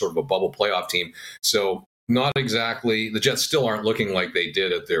Penguins are sort of a bubble playoff team. So not exactly, the Jets still aren't looking like they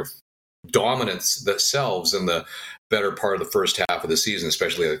did at their dominance themselves in the better part of the first half of the season,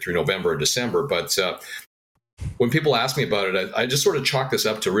 especially through November and December. But when people ask me about it, I just sort of chalk this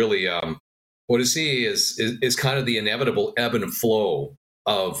up to really what I see is kind of the inevitable ebb and flow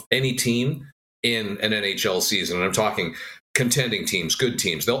of any team in an NHL season. And I'm talking contending teams, good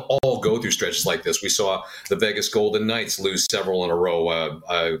teams. They'll all go through stretches like this. We saw the Vegas Golden Knights lose several in a row.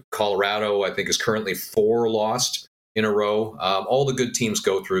 Colorado, I think, is currently 4 lost in a row. All the good teams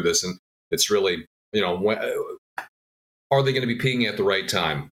go through this, and it's really, are they going to be peaking at the right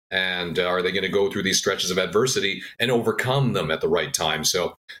time? And are they going to go through these stretches of adversity and overcome them at the right time?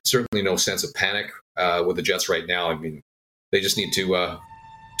 So certainly no sense of panic with the Jets right now. I mean, they just need to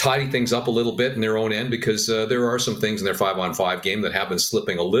tidy things up a little bit in their own end, because there are some things in their 5-on-5 game that have been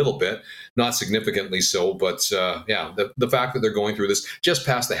slipping a little bit, not significantly so, but the fact that they're going through this just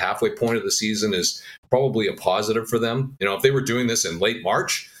past the halfway point of the season is probably a positive for them. If they were doing this in late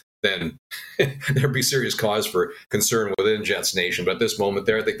March, then there'd be serious cause for concern within Jets Nation. But at this moment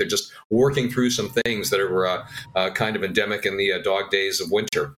there, I think they're just working through some things that are kind of endemic in the dog days of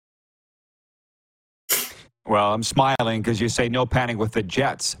winter. Well, I'm smiling because you say no panic with the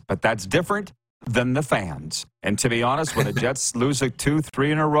Jets, but that's different than the fans. And to be honest, when the Jets lose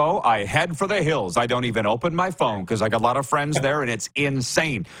 2-3 in a row, I head for the hills. I don't even open my phone because I got a lot of friends there, and it's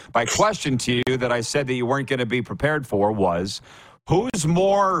insane. My question to you that I said that you weren't going to be prepared for was, who's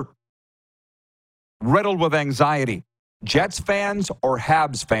more riddled with anxiety, Jets fans or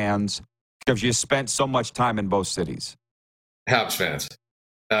Habs fans, because you spent so much time in both cities? Habs fans,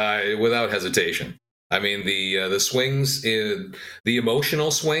 without hesitation. I mean, the swings, the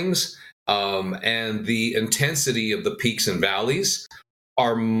emotional swings, and the intensity of the peaks and valleys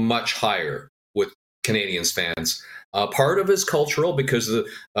are much higher with Canadiens fans. Part of it is cultural, because the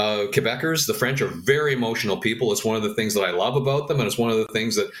Quebecers, the French, are very emotional people. It's one of the things that I love about them, and it's one of the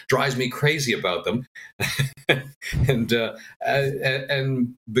things that drives me crazy about them. and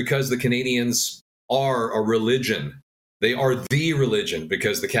because the Canadiens are a religion. They are the religion,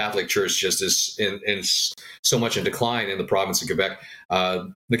 because the Catholic Church just is in so much in decline in the province of Quebec.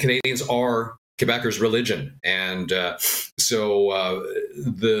 The Canadiens are Quebecers' religion, and so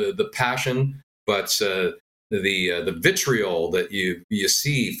the passion, but the vitriol that you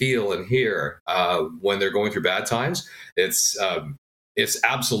see, feel, and hear when they're going through bad times, it's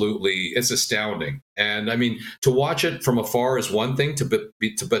astounding. And I mean, to watch it from afar is one thing, but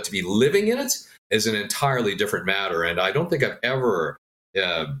to be living in it is an entirely different matter. And I don't think I've ever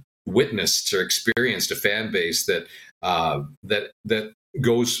witnessed or experienced a fan base that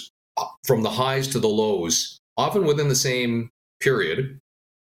goes from the highs to the lows, often within the same period,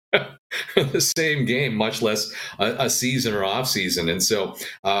 the same game, much less a season or off season. And so,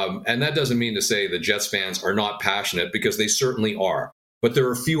 and that doesn't mean to say the Jets fans are not passionate, because they certainly are, but there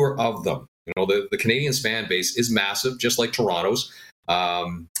are fewer of them. The Canadiens fan base is massive, just like Toronto's.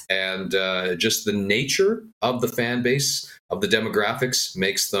 And just the nature of the fan base, of the demographics,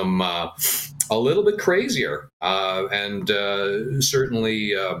 makes them a little bit crazier. And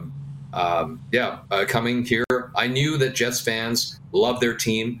certainly, coming here, I knew that Jets fans love their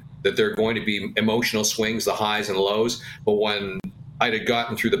team, that there are going to be emotional swings, the highs and lows. But when I'd have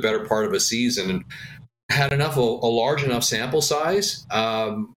gotten through the better part of a season and had a large enough sample size,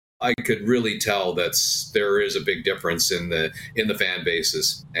 I could really tell that there is a big difference in the fan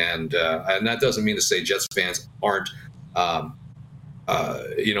bases, and that doesn't mean to say Jets fans aren't, that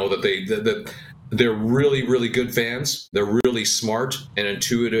they're really, really good fans. They're really smart and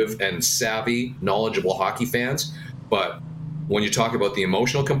intuitive and savvy, knowledgeable hockey fans. But when you talk about the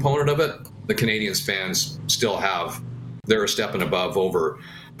emotional component of it, the Canadiens fans they're a step and above over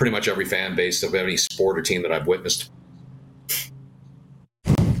pretty much every fan base of any sport or team that I've witnessed.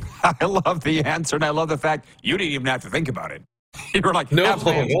 I love the answer, and I love the fact you didn't even have to think about it. You were like, no,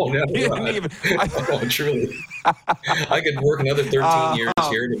 never. No, truly. I could work another 13 years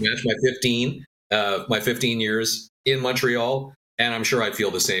here to match my 15 years in Montreal, and I'm sure I'd feel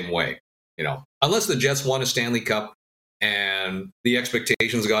the same way. Unless the Jets won a Stanley Cup and the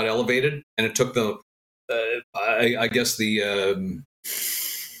expectations got elevated, and it took the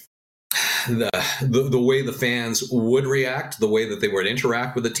way the fans would react, the way that they would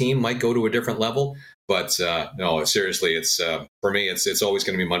interact with the team might go to a different level. But no, seriously, it's for me, it's always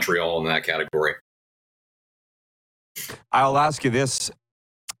going to be Montreal in that category. I'll ask you this,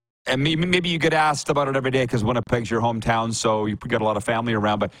 and maybe you get asked about it every day because Winnipeg's your hometown, so you got a lot of family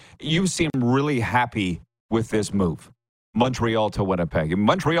around, but you seem really happy with this move. Montreal to Winnipeg.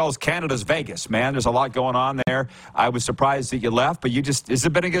 Montreal's Canada's Vegas, man. There's a lot going on there. I was surprised that you left, but has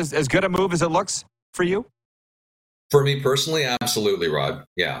it been as good a move as it looks for you? For me personally, absolutely, Rod.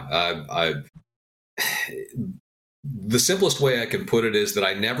 Yeah. The simplest way I can put it is that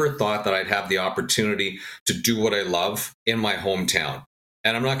I never thought that I'd have the opportunity to do what I love in my hometown.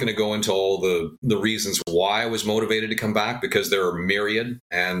 And I'm not going to go into all the reasons why I was motivated to come back, because there are myriad,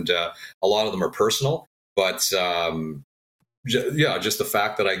 and a lot of them are personal. But just the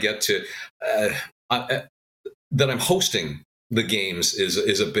fact that I get to that I'm hosting the games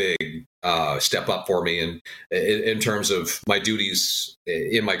is a big step up for me in terms of my duties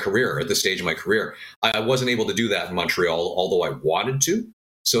in my career at this stage of my career. I wasn't able to do that in Montreal, although I wanted to.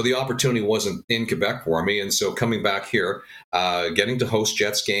 So the opportunity wasn't in Quebec for me. And so coming back here, getting to host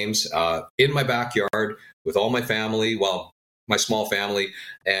Jets games in my backyard with all my family, my small family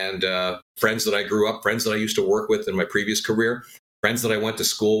and friends that I grew up, friends that I used to work with in my previous career, friends that I went to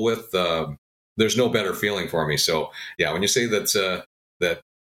school with. There's no better feeling for me. So yeah, when you say that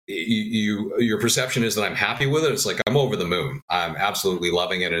your perception is that I'm happy with it, it's like I'm over the moon. I'm absolutely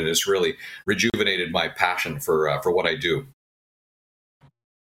loving it, and it's really rejuvenated my passion for what I do.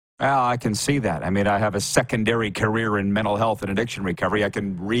 Well, I can see that. I mean, I have a secondary career in mental health and addiction recovery. I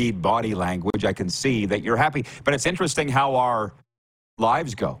can read body language. I can see that you're happy. But it's interesting how our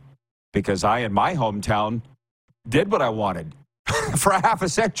lives go, because I, in my hometown, did what I wanted for a half a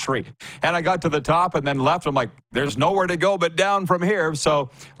century. And I got to the top and then left. I'm like, there's nowhere to go but down from here.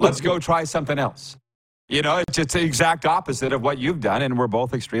 So let's go try something else. You know, it's just the exact opposite of what you've done, and we're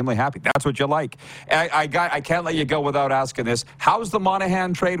both extremely happy. That's what you like. I can't let you go without asking this. How's the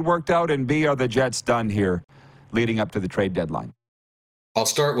Monahan trade worked out, and B, are the Jets done here leading up to the trade deadline? I'll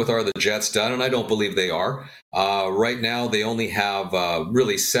start with, are the Jets done? And I don't believe they are. Right now, they only have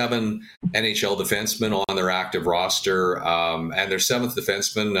really 7 NHL defensemen on their active roster, and their 7th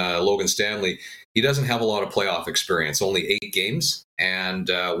defenseman, Logan Stanley, he doesn't have a lot of playoff experience, only 8 games. And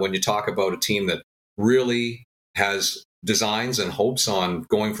when you talk about a team that really has designs and hopes on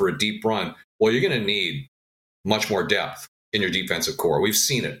going for a deep run, well, you're going to need much more depth in your defensive core. We've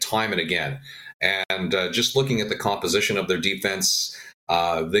seen it time and again. And just looking at the composition of their defense,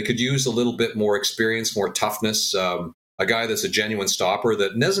 they could use a little bit more experience, more toughness. A guy that's a genuine stopper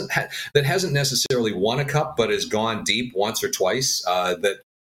that hasn't necessarily won a cup, but has gone deep once or twice, that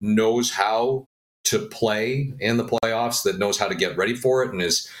knows how to play in the playoffs, that knows how to get ready for it, and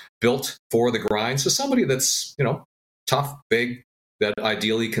is built for the grind. So somebody that's, tough, big, that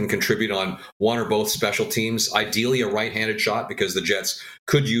ideally can contribute on one or both special teams, ideally a right-handed shot, because the Jets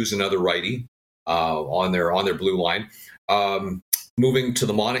could use another righty on their blue line. Moving to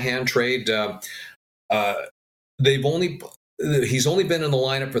the Monahan trade, he's only been in the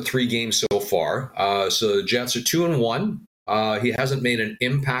lineup for 3 games so far. So the Jets are 2-1. He hasn't made an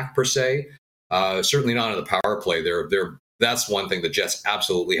impact per se. Certainly not on the power play. That's one thing the Jets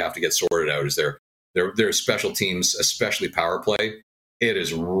absolutely have to get sorted out, is their special teams, especially power play. It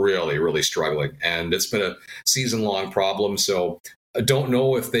is really, really struggling, and it's been a season-long problem. So I don't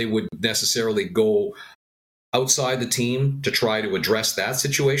know if they would necessarily go outside the team to try to address that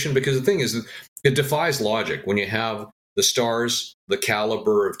situation, because the thing is, it defies logic when you have the Stars, the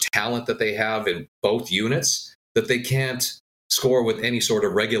caliber of talent that they have in both units, that they can't score with any sort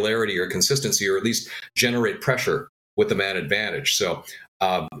of regularity or consistency, or at least generate pressure with the man advantage. So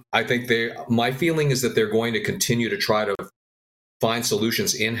I think my feeling is that they're going to continue to try to find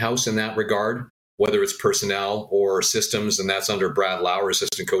solutions in-house in that regard, whether it's personnel or systems, and that's under Brad Lauer,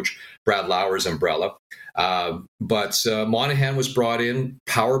 assistant coach Brad Lauer's umbrella. But Monahan was brought in.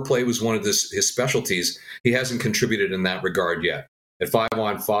 Power play was one of his specialties. He hasn't contributed in that regard yet. At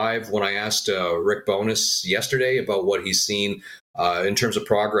 5-on-5, when I asked Rick Bowness yesterday about what he's seen in terms of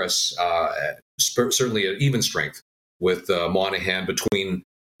progress, certainly at even strength with Monahan between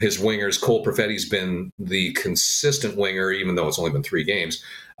his wingers. Cole Perfetti's been the consistent winger, even though it's only been 3 games.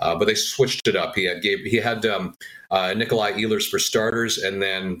 But they switched it up. He had Nikolai Ehlers for starters, and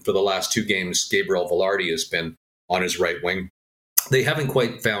then for the last 2 games, Gabriel Velarde has been on his right wing. They haven't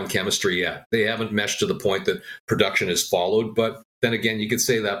quite found chemistry yet. They haven't meshed to the point that production has followed. But then again, you could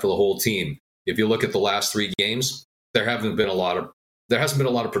say that for the whole team. If you look at the last 3 games, there hasn't been a lot of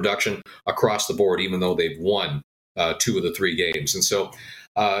production across the board, even though they've won 2 of the 3 games. And so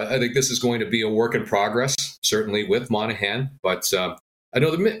I think this is going to be a work in progress, certainly with Monahan. But I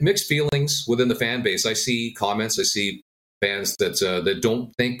know the mixed feelings within the fan base. I see comments, I see fans that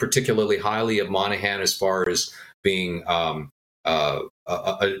don't think particularly highly of Monahan as far as being a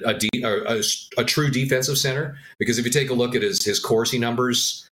true defensive center. Because if you take a look at his Corsi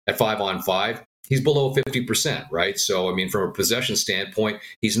numbers at 5-on-5, he's below 50%, right? So, I mean, from a possession standpoint,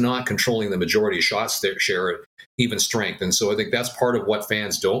 he's not controlling the majority of shots share at even strength. And so I think that's part of what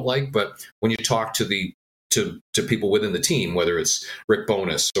fans don't like. But when you talk to people within the team, whether it's Rick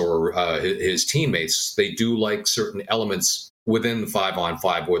Bowness or his teammates, they do like certain elements within the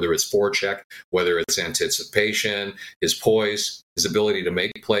 5-on-5, whether it's forecheck, whether it's anticipation, his poise, his ability to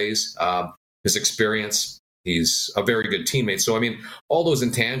make plays, his experience. He's a very good teammate. So, I mean, all those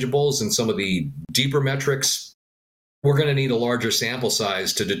intangibles and some of the deeper metrics, we're going to need a larger sample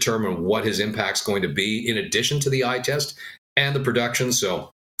size to determine what his impact's going to be, in addition to the eye test and the production.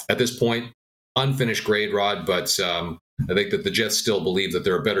 So at this point, unfinished grade, Rod, but I think that the Jets still believe that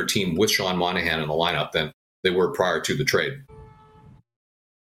they're a better team with Sean Monahan in the lineup than they were prior to the trade.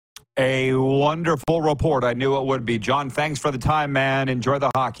 A wonderful report. I knew it would be. John, thanks for the time, man. Enjoy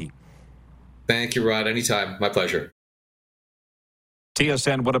the hockey. Thank you, Rod. Anytime. My pleasure.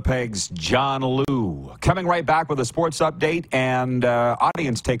 TSN Winnipeg's John Liu. Coming right back with a sports update and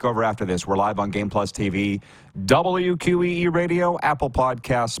audience takeover after this. We're live on Game Plus TV, WQEE Radio, Apple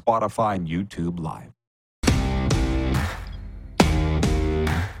Podcasts, Spotify, and YouTube Live.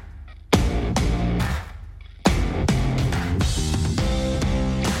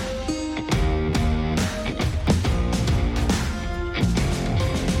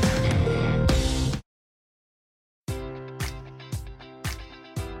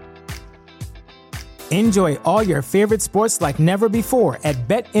 Enjoy all your favorite sports like never before at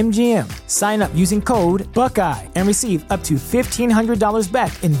BetMGM. Sign up using code Buckeye and receive up to $1,500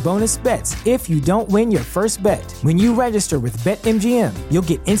 back in bonus bets if you don't win your first bet. When you register with BetMGM, you'll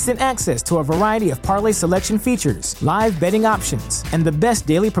get instant access to a variety of parlay selection features, live betting options, and the best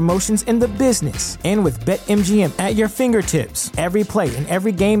daily promotions in the business. And with BetMGM at your fingertips, every play and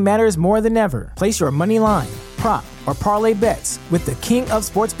every game matters more than ever. Place your money line, prop, or parlay bets with the king of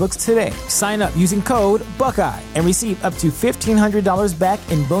sportsbooks today. Sign up using code Buckeye and receive up to $1,500 back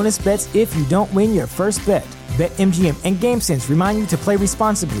in bonus bets if you don't win your first bet. BetMGM and GameSense remind you to play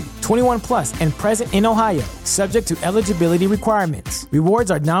responsibly. 21 plus and present in Ohio, subject to eligibility requirements. Rewards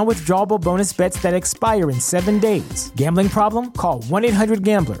are non-withdrawable bonus bets that expire in 7 days. Gambling problem? Call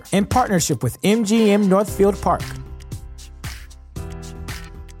 1-800-GAMBLER. In partnership with MGM Northfield Park.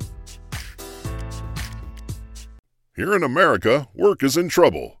 Here in America, work is in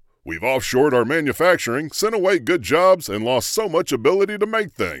trouble. We've offshored our manufacturing, sent away good jobs, and lost so much ability to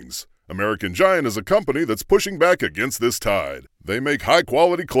make things. American Giant is a company that's pushing back against this tide. They make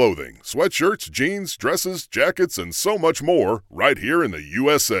high-quality clothing, sweatshirts, jeans, dresses, jackets, and so much more right here in the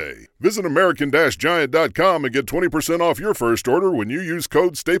USA. Visit American-Giant.com and get 20% off your first order when you use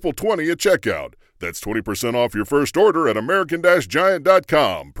code STAPLE20 at checkout. That's 20% off your first order at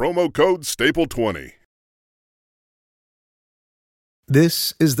American-Giant.com. Promo code STAPLE20.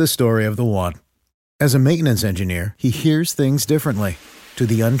 This is the story of the one. As a maintenance engineer, he hears things differently. To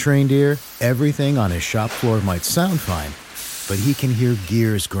the untrained ear, everything on his shop floor might sound fine, but he can hear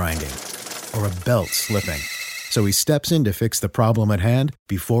gears grinding or a belt slipping. So he steps in to fix the problem at hand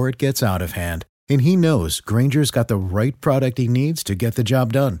before it gets out of hand. And he knows Grainger's got the right product he needs to get the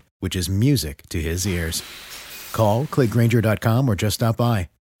job done, which is music to his ears. Call, click Grainger.com, or just stop by.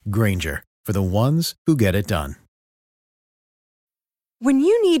 Grainger, for the ones who get it done. When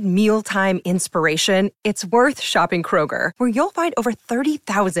you need mealtime inspiration, it's worth shopping Kroger, where you'll find over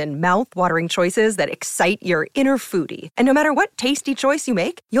 30,000 mouth-watering choices that excite your inner foodie. And no matter what tasty choice you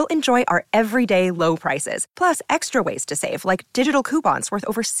make, you'll enjoy our everyday low prices, plus extra ways to save, like digital coupons worth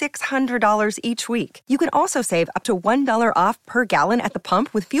over $600 each week. You can also save up to $1 off per gallon at the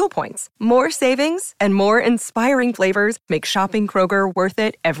pump with fuel points. More savings and more inspiring flavors make shopping Kroger worth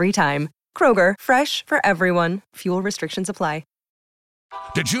it every time. Kroger, fresh for everyone. Fuel restrictions apply.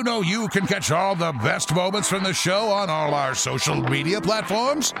 Did you know you can catch all the best moments from the show on all our social media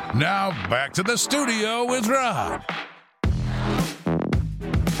platforms? Now back to the studio with Rod.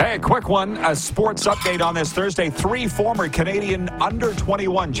 Hey, a quick one. A sports update on this Thursday. 3 former Canadian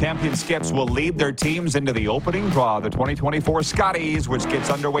under-21 champion skips will lead their teams into the opening draw of the 2024 Scotties, which gets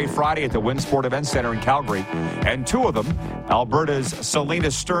underway Friday at the Winsport Event Center in Calgary. And 2 of them, Alberta's Selena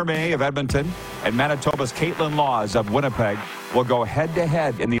Sturmey of Edmonton and Manitoba's Caitlin Laws of Winnipeg, will go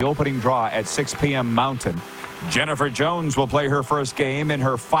head-to-head in the opening draw at 6 p.m. Mountain. Jennifer Jones will play her first game in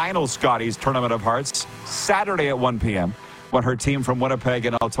her final Scotties Tournament of Hearts Saturday at 1 p.m. when her team from Winnipeg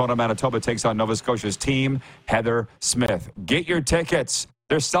and Altona, Manitoba takes on Nova Scotia's team, Heather Smith. Get your tickets.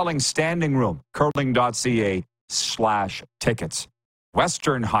 They're selling standing room, curling.ca/tickets.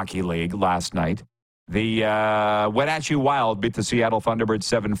 Western Hockey League last night. The Wenatchee Wild beat the Seattle Thunderbirds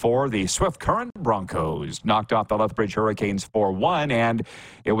 7-4. The Swift Current Broncos knocked off the Lethbridge Hurricanes 4-1. And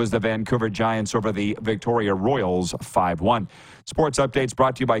it was the Vancouver Giants over the Victoria Royals 5-1. Sports updates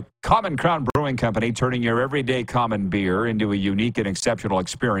brought to you by Common Crown Brewing Company, turning your everyday common beer into a unique and exceptional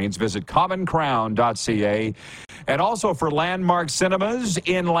experience. Visit commoncrown.ca. And also for Landmark Cinemas,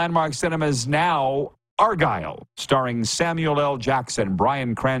 in Landmark Cinemas now, Argyle, starring Samuel L. Jackson,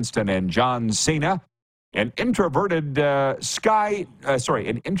 Bryan Cranston, and John Cena. An introverted spy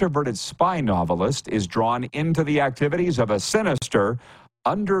novelist is drawn into the activities of a sinister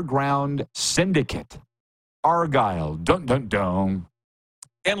underground syndicate. Argyle, dun dun dun.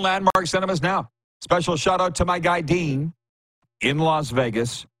 In Landmark Cinemas now. Special shout out to my guy Dean in Las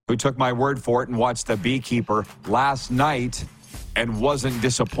Vegas, who took my word for it and watched The Beekeeper last night and wasn't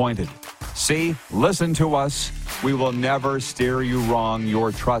disappointed. See, listen to us. We will never steer you wrong.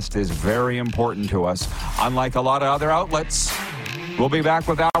 Your trust is very important to us. Unlike a lot of other outlets, we'll be back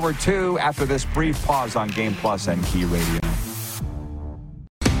with Hour 2 after this brief pause on Game Plus and Key Radio.